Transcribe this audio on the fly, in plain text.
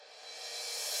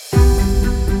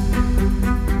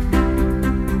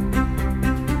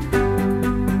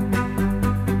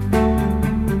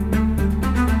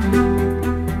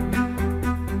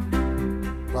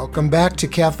Welcome back to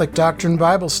Catholic Doctrine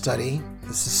Bible Study.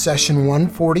 This is session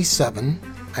 147.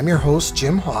 I'm your host,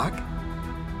 Jim Hawk.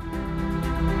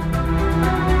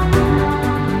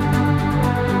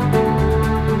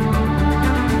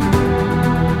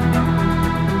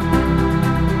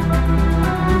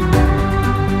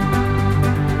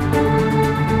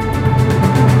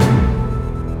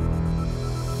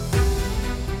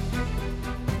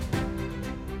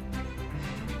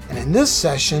 In this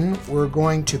session, we're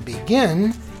going to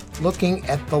begin looking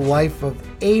at the life of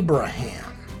Abraham.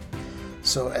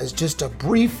 So as just a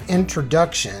brief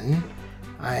introduction,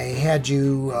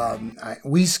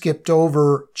 we skipped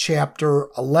over chapter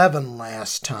 11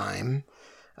 last time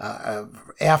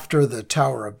after the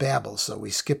Tower of Babel. So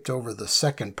we skipped over the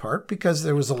second part because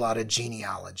there was a lot of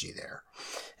genealogy there.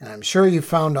 And I'm sure you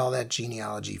found all that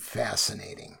genealogy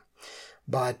fascinating.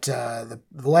 But the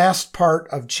last part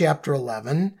of chapter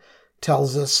 11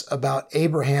 tells us about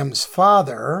Abraham's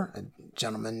father, a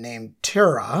gentleman named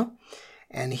Terah,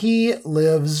 and he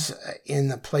lives in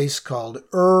the place called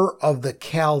Ur of the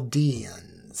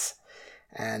Chaldeans.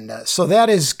 And so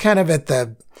that is kind of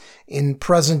in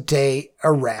present-day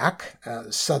Iraq,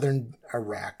 southern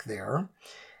Iraq there.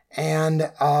 And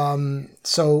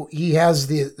so he has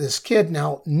this kid.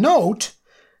 Now, note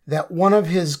that one of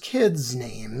his kids'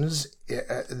 names,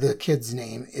 the kid's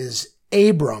name is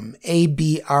Abram,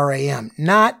 A-B-R-A-M,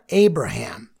 not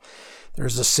Abraham.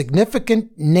 There's a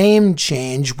significant name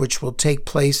change which will take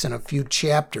place in a few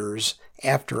chapters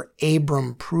after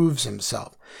Abram proves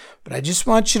himself. But I just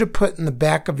want you to put in the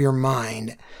back of your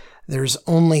mind, there's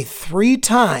only 3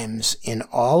 times in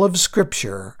all of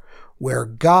Scripture where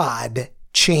God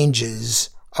changes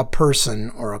a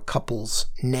person or a couple's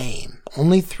name.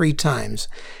 Only 3 times.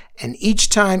 And each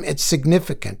time it's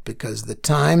significant because the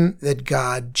time that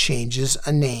God changes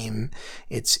a name,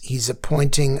 he's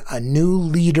appointing a new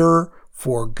leader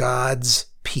for God's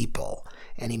people.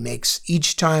 And he makes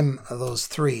each time of those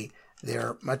 3,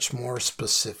 they're much more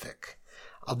specific.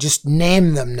 I'll just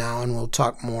name them now and we'll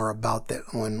talk more about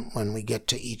that when we get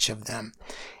to each of them.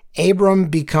 Abram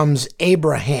becomes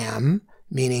Abraham,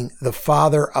 meaning the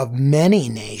father of many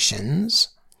nations.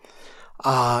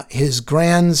 His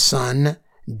grandson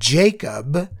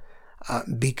Jacob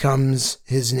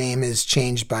his name is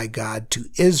changed by God to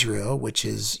Israel, which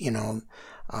is,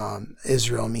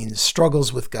 Israel means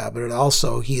struggles with God, but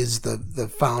he is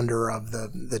the founder of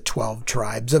the 12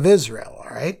 tribes of Israel,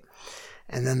 all right?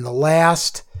 And then the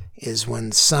last is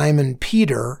when Simon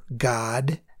Peter,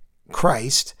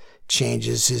 Christ,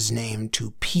 changes his name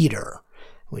to Peter,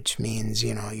 which means,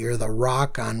 you're the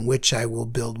rock on which I will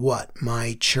build what?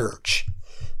 My church.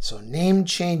 So name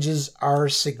changes are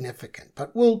significant,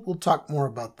 but we'll talk more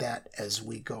about that as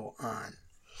we go on.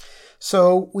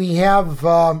 So we have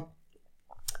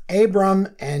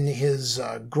Abram and his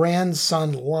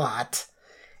grandson Lot,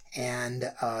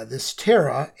 and this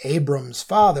Terah, Abram's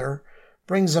father,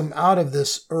 brings them out of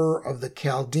this Ur of the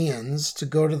Chaldeans to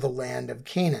go to the land of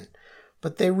Canaan.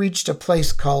 But they reached a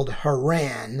place called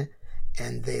Haran,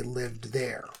 and they lived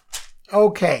there.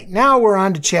 Okay, now we're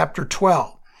on to chapter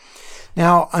 12.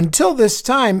 Now, until this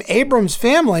time, Abram's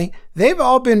family, they've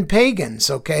all been pagans,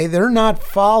 okay? They're not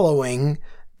following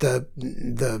the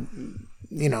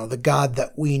God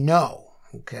that we know,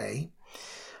 okay?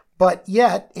 But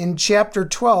yet, in chapter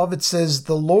 12, it says,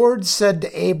 "The Lord said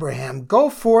to Abraham, go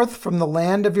forth from the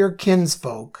land of your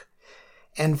kinsfolk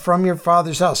and from your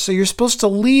father's house." So you're supposed to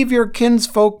leave your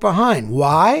kinsfolk behind.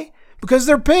 Why? Because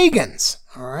they're pagans,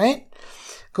 all right?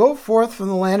 "Go forth from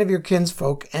the land of your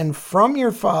kinsfolk and from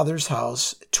your father's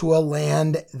house to a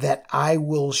land that I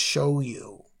will show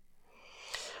you.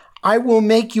 I will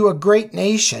make you a great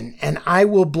nation and I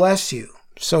will bless you."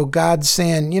 So God's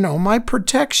saying, my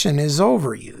protection is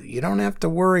over you. You don't have to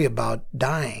worry about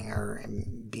dying or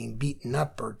being beaten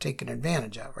up or taken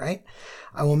advantage of, right?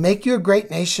 "I will make you a great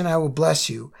nation. I will bless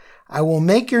you. I will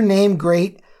make your name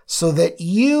great so that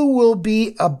you will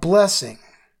be a blessing.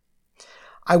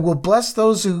 I will bless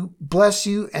those who bless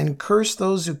you and curse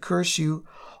those who curse you.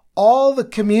 All the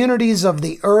communities of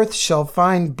the earth shall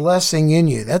find blessing in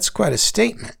you." That's quite a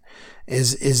statement.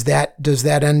 Does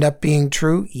that end up being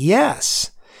true? Yes.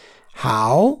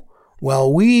 How?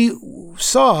 Well, we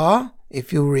saw,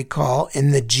 if you'll recall,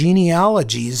 in the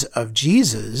genealogies of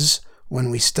Jesus, when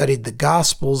we studied the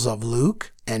Gospels of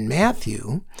Luke and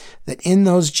Matthew, that in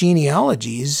those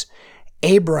genealogies,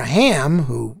 Abraham,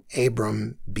 who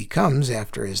Abram becomes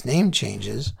after his name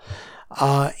changes,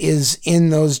 is in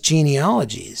those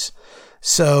genealogies.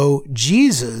 So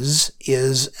Jesus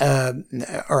is,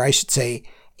 or I should say,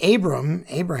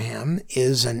 Abraham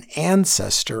is an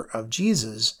ancestor of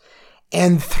Jesus,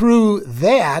 And through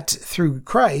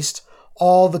Christ,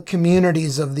 all the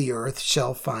communities of the earth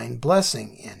shall find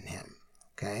blessing in him.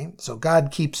 Okay, so God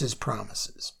keeps his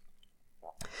promises.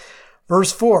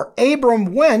 Verse 4,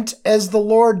 Abram went as the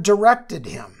Lord directed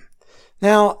him.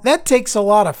 Now, that takes a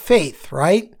lot of faith,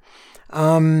 right?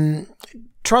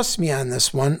 Trust me on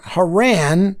this one.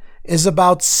 Haran is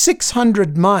about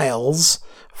 600 miles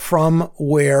from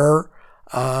where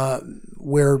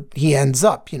he ends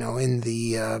up, in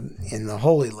the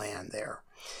Holy Land there.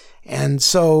 And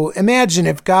so imagine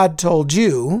if God told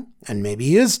you, and maybe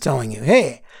he is telling you,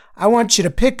 hey, I want you to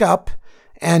pick up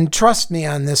and trust me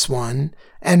on this one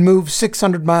and move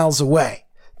 600 miles away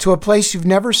to a place you've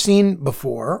never seen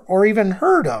before or even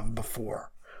heard of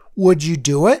before. Would you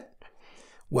do it?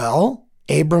 Well,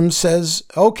 Abram says,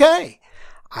 okay,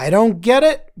 I don't get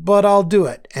it, but I'll do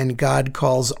it. And God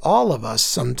calls all of us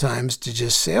sometimes to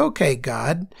just say, okay,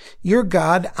 God, you're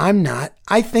God, I'm not.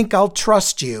 I think I'll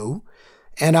trust you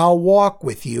and I'll walk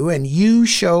with you and you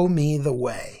show me the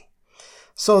way.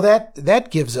 So that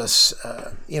gives us,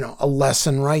 a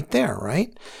lesson right there,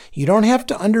 right? You don't have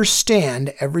to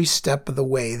understand every step of the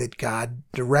way that God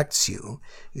directs you.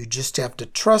 You just have to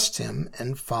trust him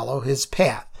and follow his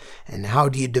path. And how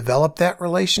do you develop that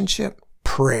relationship?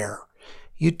 Prayer.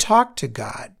 You talk to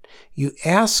God. You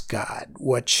ask God,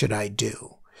 what should I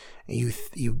do? You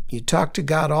talk to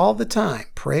God all the time.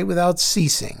 Pray without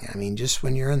ceasing. I mean, just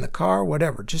when you're in the car,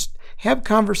 whatever. Just have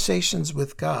conversations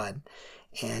with God.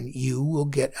 And you will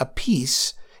get a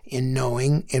peace in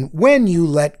knowing and when you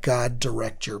let God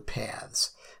direct your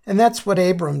paths. And that's what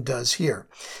Abram does here.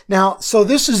 Now, so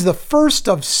this is the first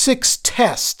of 6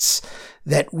 tests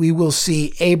that we will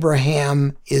see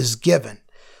Abraham is given.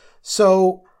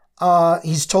 So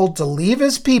he's told to leave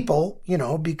his people,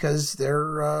 because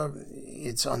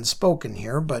it's unspoken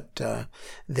here, but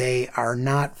they are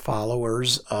not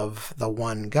followers of the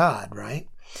one God, right?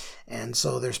 And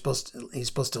so he's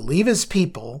supposed to leave his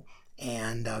people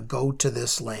and go to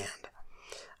this land.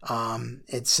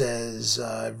 It says,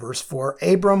 verse 4,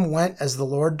 Abram went as the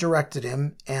Lord directed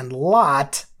him, and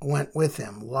Lot went with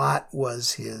him. Lot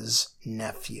was his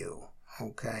nephew.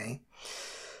 Okay.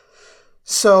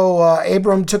 So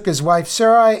Abram took his wife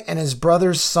Sarai and his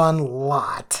brother's son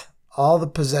Lot, all the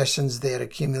possessions they had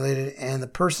accumulated and the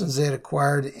persons they had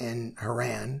acquired in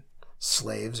Haran,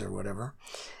 slaves or whatever,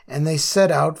 and they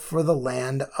set out for the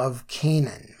land of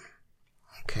Canaan.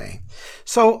 Okay.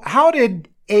 So how did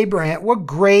Abraham, what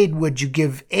grade would you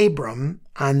give Abram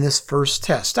on this first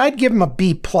test? I'd give him a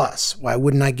B+. Why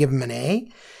wouldn't I give him an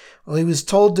A? Well, he was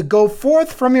told to go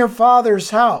forth from your father's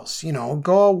house,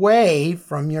 go away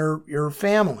from your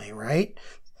family, right?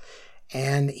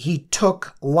 And he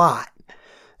took Lot.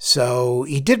 So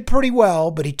he did pretty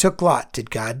well, but he took Lot. Did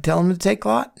God tell him to take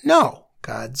Lot? No.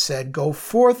 God said, go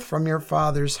forth from your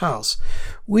father's house.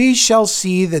 We shall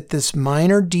see that this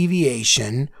minor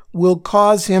deviation will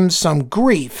cause him some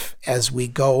grief as we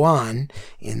go on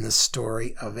in the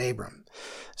story of Abram.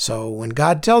 So when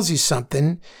God tells you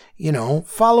something,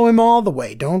 follow him all the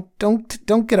way. Don't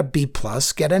get a B+,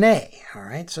 get an A. All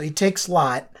right. So he takes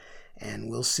Lot,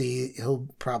 and we'll see. He'll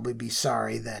probably be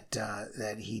sorry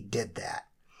that he did that.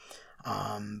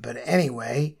 But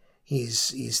anyway,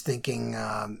 he's thinking,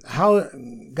 how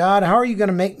are you going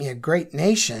to make me a great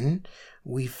nation?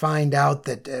 We find out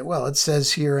that, it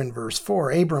says here in verse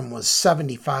 4, Abram was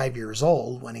 75 years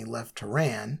old when he left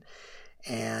Haran.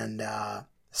 And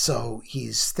so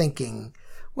he's thinking,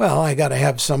 I got to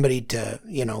have somebody to,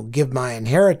 give my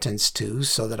inheritance to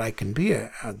so that I can be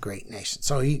a great nation.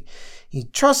 So he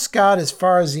trusts God as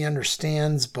far as he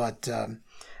understands, but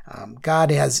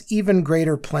God has even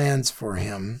greater plans for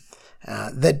him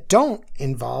that don't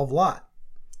involve Lot.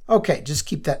 Okay, just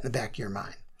keep that in the back of your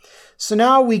mind. So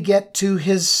now we get to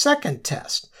his second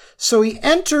test. So he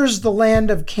enters the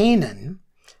land of Canaan,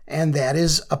 and that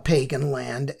is a pagan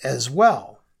land as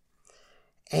well.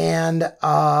 And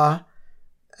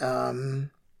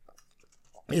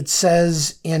it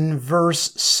says in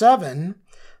verse 7,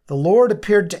 the Lord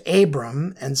appeared to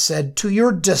Abram and said, to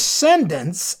your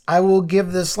descendants I will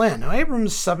give this land. Now,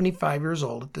 Abram's 75 years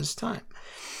old at this time,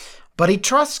 but he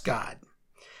trusts God.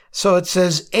 So it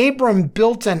says, Abram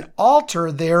built an altar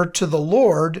there to the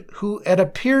Lord who had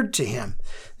appeared to him.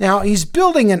 Now, he's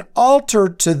building an altar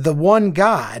to the one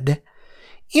God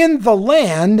in the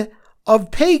land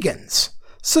of pagans.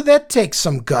 So that takes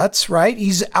some guts, right?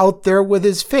 He's out there with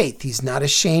his faith. He's not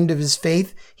ashamed of his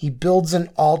faith. He builds an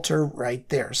altar right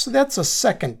there. So that's a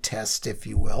second test, if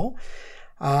you will.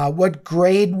 What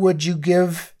grade would you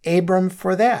give Abram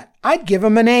for that? I'd give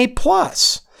him an A+.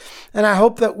 And I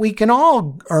hope that we can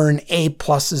all earn A+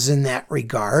 in that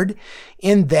regard,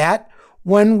 in that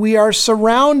when we are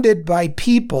surrounded by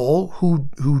people who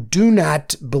do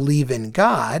not believe in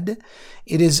God,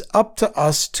 it is up to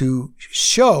us to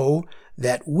show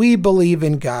that we believe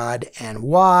in God and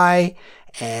why.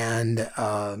 And,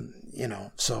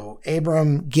 so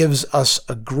Abram gives us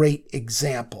a great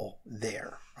example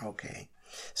there. Okay.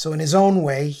 So in his own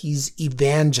way, he's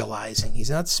evangelizing. He's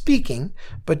not speaking,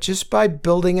 but just by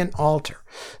building an altar.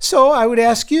 So I would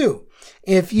ask you,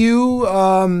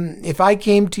 if I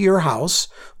came to your house,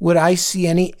 would I see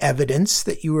any evidence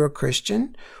that you were a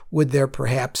Christian? Would there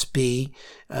perhaps be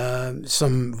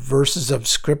some verses of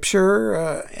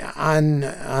Scripture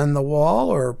on the wall,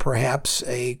 or perhaps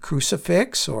a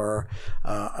crucifix or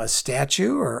a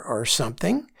statue or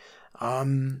something?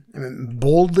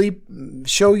 Boldly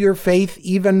show your faith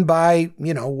even by,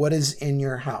 what is in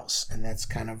your house. And that's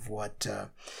kind of what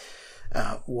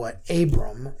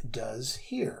Abram does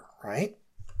here, right?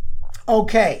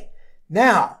 Okay,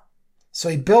 now, so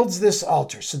he builds this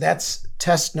altar. So that's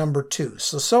test number 2.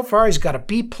 So far he's got a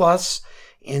B+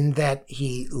 in that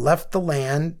he left the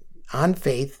land on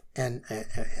faith and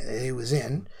he was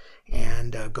in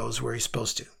and goes where he's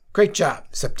supposed to. Great job,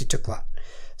 except he took Lot.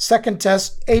 Second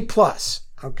test, A+.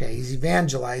 Okay, he's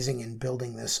evangelizing and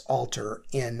building this altar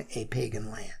in a pagan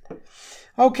land.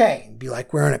 Okay, it'd be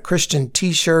like wearing a Christian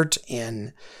t-shirt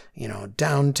in,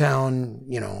 downtown,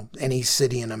 any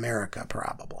city in America,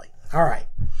 probably. All right.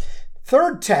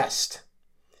 Third test.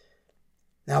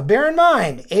 Now, bear in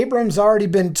mind, Abram's already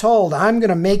been told, I'm going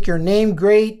to make your name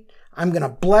great. I'm going to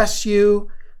bless you.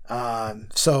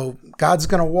 So God's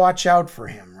going to watch out for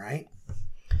him, right?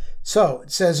 So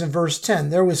it says in verse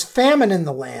 10, there was famine in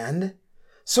the land.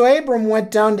 So Abram went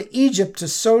down to Egypt to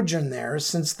sojourn there,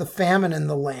 since the famine in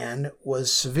the land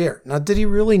was severe. Now, did he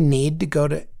really need to go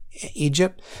to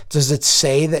Egypt? Does it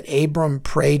say that Abram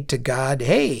prayed to God,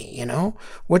 hey,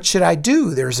 what should I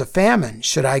do? There's a famine.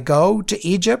 Should I go to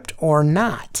Egypt or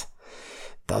not?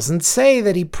 Doesn't say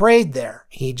that he prayed there.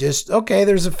 He just, okay,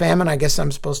 there's a famine. I guess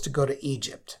I'm supposed to go to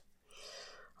Egypt.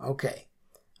 Okay.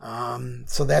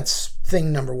 So that's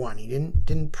thing number 1. He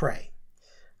didn't pray.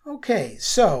 Okay,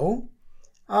 so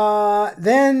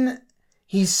then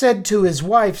he said to his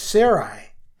wife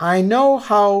Sarai, I know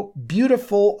how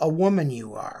beautiful a woman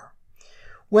you are.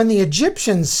 When the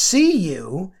Egyptians see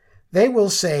you, they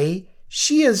will say,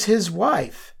 she is his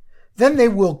wife. Then they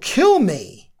will kill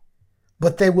me,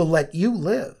 but they will let you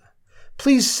live.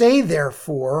 Please say,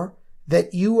 therefore,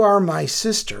 that you are my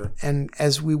sister. And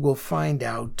as we will find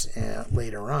out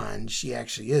later on, she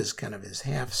actually is kind of his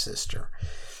half-sister.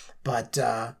 But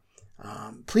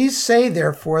please say,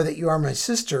 therefore, that you are my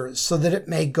sister, so that it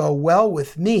may go well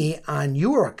with me on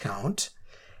your account,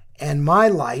 and my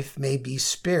life may be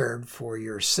spared for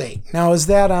your sake. Now, is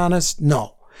that honest?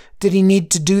 No. Did he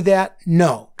need to do that?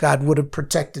 No. God would have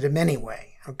protected him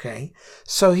anyway. Okay?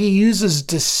 So he uses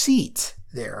deceit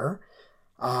there.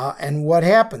 And what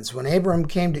happens? When Abram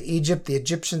came to Egypt, the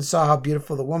Egyptians saw how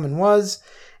beautiful the woman was.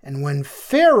 And when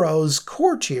Pharaoh's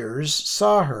courtiers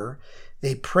saw her,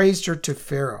 they praised her to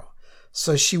Pharaoh.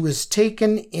 So she was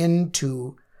taken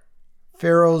into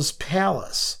Pharaoh's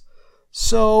palace.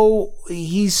 So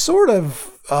he sort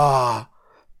of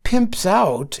pimps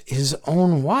out his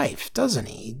own wife, doesn't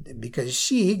he? Because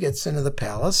she gets into the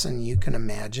palace, and you can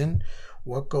imagine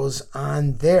what goes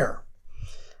on there.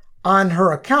 On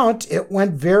her account, it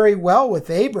went very well with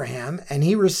Abraham, and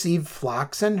he received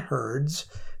flocks and herds,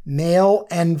 male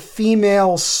and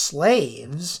female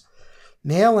slaves,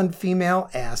 male and female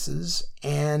asses,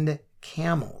 and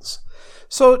camels.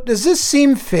 So does this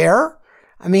seem fair?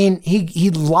 I mean, he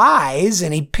lies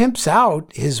and he pimps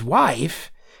out his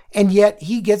wife, and yet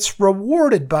he gets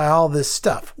rewarded by all this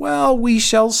stuff. Well, we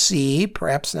shall see,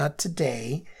 perhaps not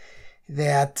today,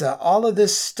 that all of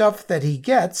this stuff that he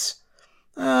gets,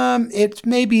 it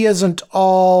maybe isn't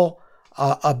all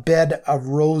a bed of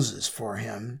roses for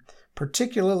him,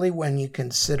 particularly when you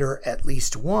consider at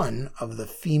least one of the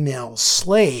female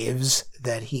slaves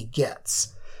that he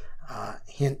gets.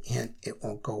 Hint, hint, it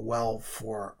won't go well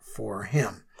for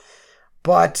him.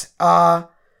 But the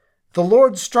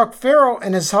Lord struck Pharaoh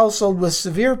and his household with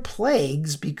severe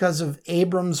plagues because of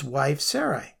Abram's wife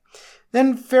Sarai.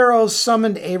 Then Pharaoh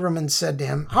summoned Abram and said to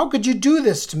him, how could you do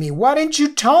this to me? Why didn't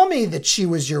you tell me that she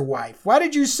was your wife? Why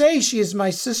did you say she is my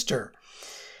sister?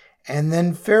 And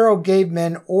then Pharaoh gave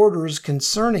men orders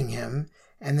concerning him,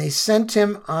 and they sent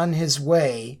him on his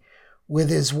way with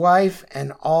his wife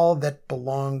and all that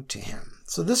belonged to him.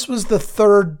 So this was the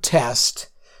third test.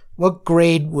 What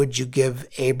grade would you give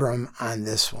Abram on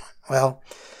this one? Well,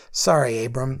 sorry,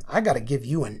 Abram, I got to give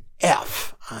you an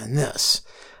F on this.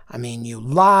 I mean, you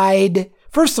lied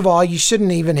First of all, you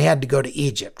shouldn't even had to go to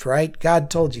Egypt, right? God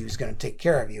told you he was going to take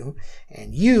care of you,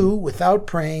 and you, without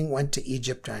praying, went to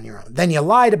Egypt on your own. Then you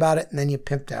lied about it, and then you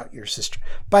pimped out your sister.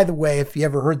 By the way, if you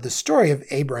ever heard the story of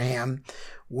Abraham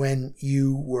when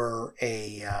you were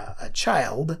a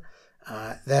child,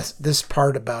 this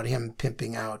part about him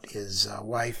pimping out his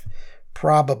wife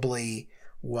probably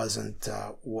wasn't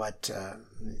what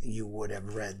you would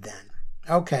have read then.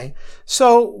 Okay,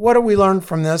 so what do we learn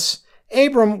from this?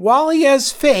 Abram, while he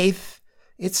has faith,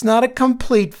 it's not a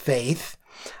complete faith.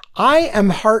 I am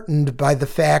heartened by the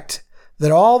fact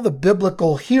that all the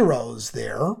biblical heroes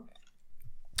there,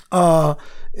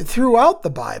 throughout the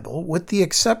Bible, with the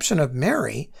exception of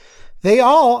Mary, they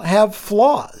all have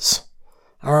flaws.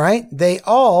 All right? They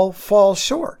all fall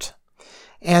short.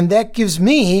 And that gives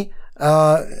me,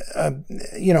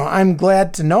 I'm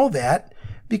glad to know that,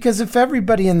 because if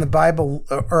everybody in the Bible,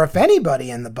 or if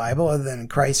anybody in the Bible other than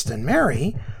Christ and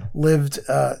Mary, lived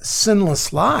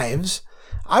sinless lives,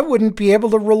 I wouldn't be able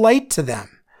to relate to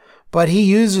them. But he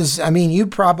uses, you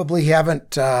probably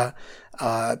haven't,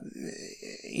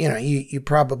 you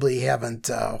probably haven't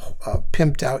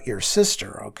pimped out your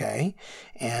sister, okay?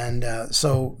 And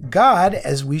so God,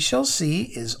 as we shall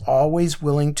see, is always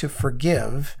willing to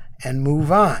forgive and move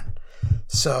on.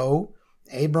 So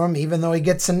Abram, even though he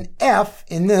gets an F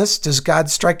in this, does God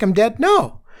strike him dead?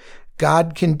 No.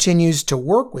 God continues to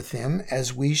work with him,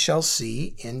 as we shall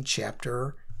see in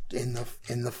the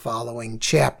following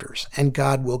chapters. And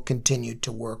God will continue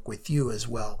to work with you as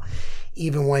well,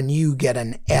 even when you get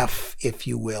an F, if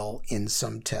you will, in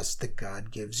some test that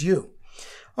God gives you.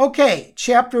 Okay,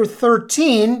 chapter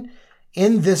 13.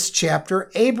 In this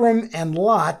chapter, Abram and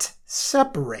Lot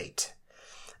separate.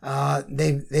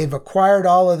 They've acquired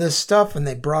all of this stuff, and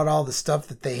they brought all the stuff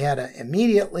that they had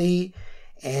immediately.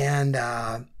 And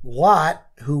Lot,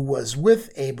 who was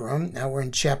with Abram, now we're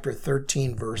in chapter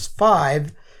 13, verse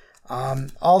 5,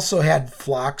 also had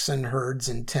flocks and herds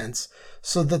and tents,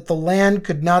 so that the land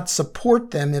could not support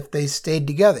them if they stayed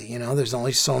together. There's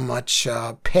only so much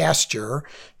pasture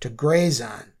to graze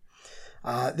on.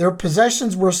 Their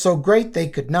possessions were so great they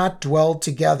could not dwell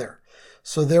together.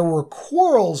 So there were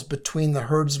quarrels between the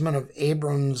herdsmen of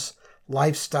Abram's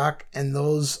livestock and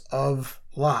those of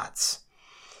Lot's.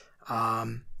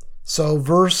 So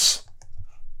verse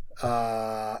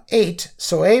 8,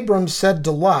 so Abram said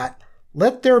to Lot,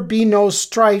 "Let there be no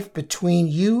strife between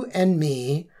you and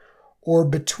me, or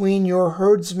between your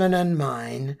herdsmen and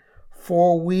mine,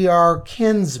 for we are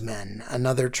kinsmen."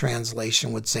 Another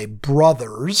translation would say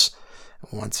brothers.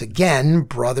 Once again,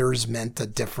 brothers meant a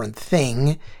different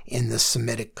thing in the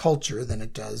Semitic culture than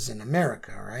it does in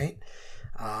America, right?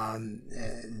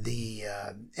 The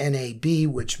NAB,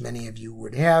 which many of you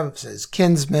would have, says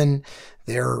kinsmen.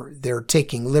 They're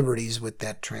taking liberties with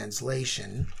that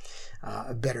translation.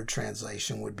 A better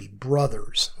translation would be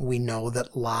brothers. We know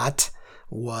that Lot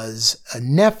was a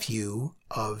nephew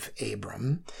of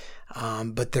Abram,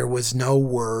 but there was no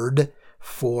word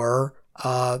for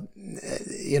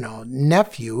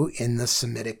nephew in the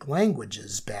Semitic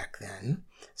languages back then,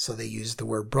 so they used the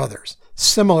word brothers.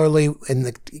 Similarly, in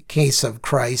the case of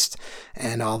Christ,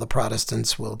 and all the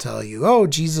Protestants will tell you, oh,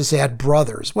 Jesus had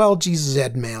brothers. Well, Jesus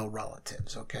had male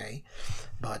relatives, okay?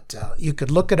 But you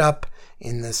could look it up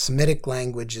in the Semitic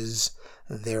languages.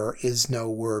 There is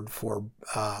no word for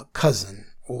cousin,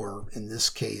 or in this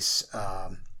case,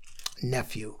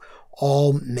 nephew.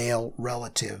 All male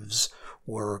relatives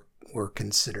were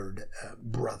considered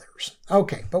brothers.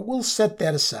 Okay, but we'll set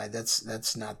that aside.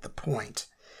 That's not the point.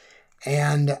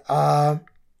 And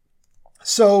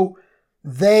so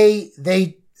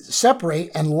they separate,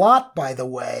 and Lot, by the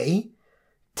way,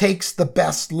 takes the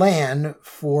best land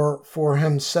for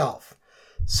himself.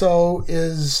 So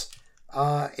is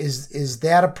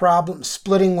that a problem?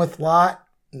 Splitting with Lot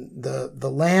the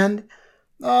land?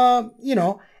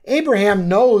 Abraham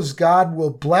knows God will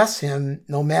bless him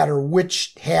no matter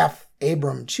which half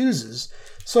Abram chooses,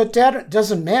 so it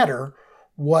doesn't matter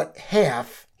what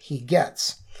half he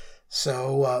gets.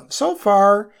 So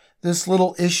far, this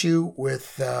little issue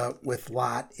with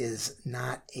Lot is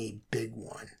not a big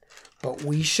one, but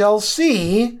we shall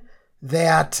see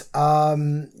that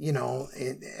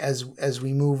as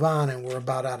we move on, and we're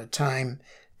about out of time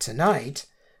tonight.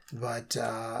 But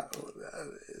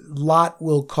Lot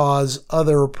will cause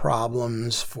other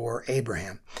problems for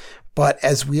Abraham. But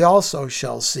as we also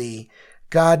shall see,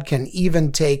 God can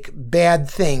even take bad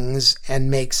things and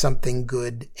make something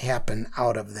good happen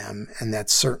out of them. And that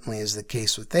certainly is the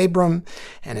case with Abram,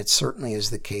 and it certainly is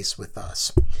the case with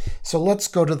us. So let's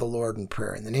go to the Lord in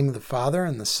prayer. In the name of the Father,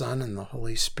 and the Son, and the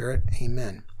Holy Spirit,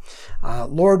 amen.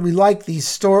 Lord, we like this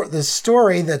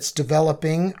story that's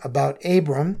developing about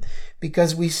Abram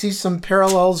because we see some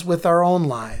parallels with our own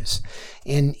lives.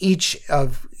 In each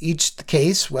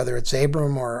case, whether it's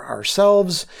Abram or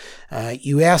ourselves,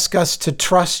 you ask us to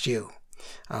trust you,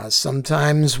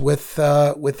 sometimes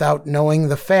without knowing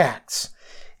the facts,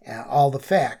 all the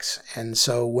facts. And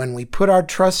so when we put our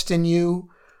trust in you,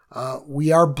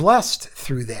 we are blessed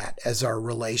through that as our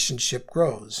relationship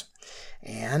grows.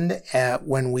 And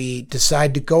when we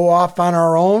decide to go off on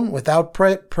our own without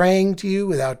praying to you,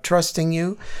 without trusting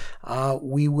you,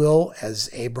 we will, as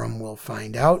Abram will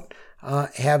find out,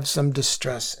 have some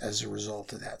distress as a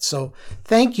result of that. So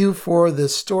thank you for the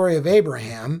story of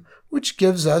Abraham, which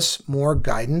gives us more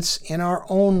guidance in our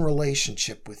own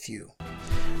relationship with you.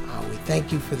 We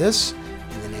thank you for this.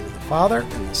 In the name of the Father,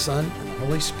 and the Son, and the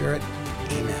Holy Spirit.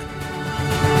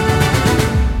 Amen.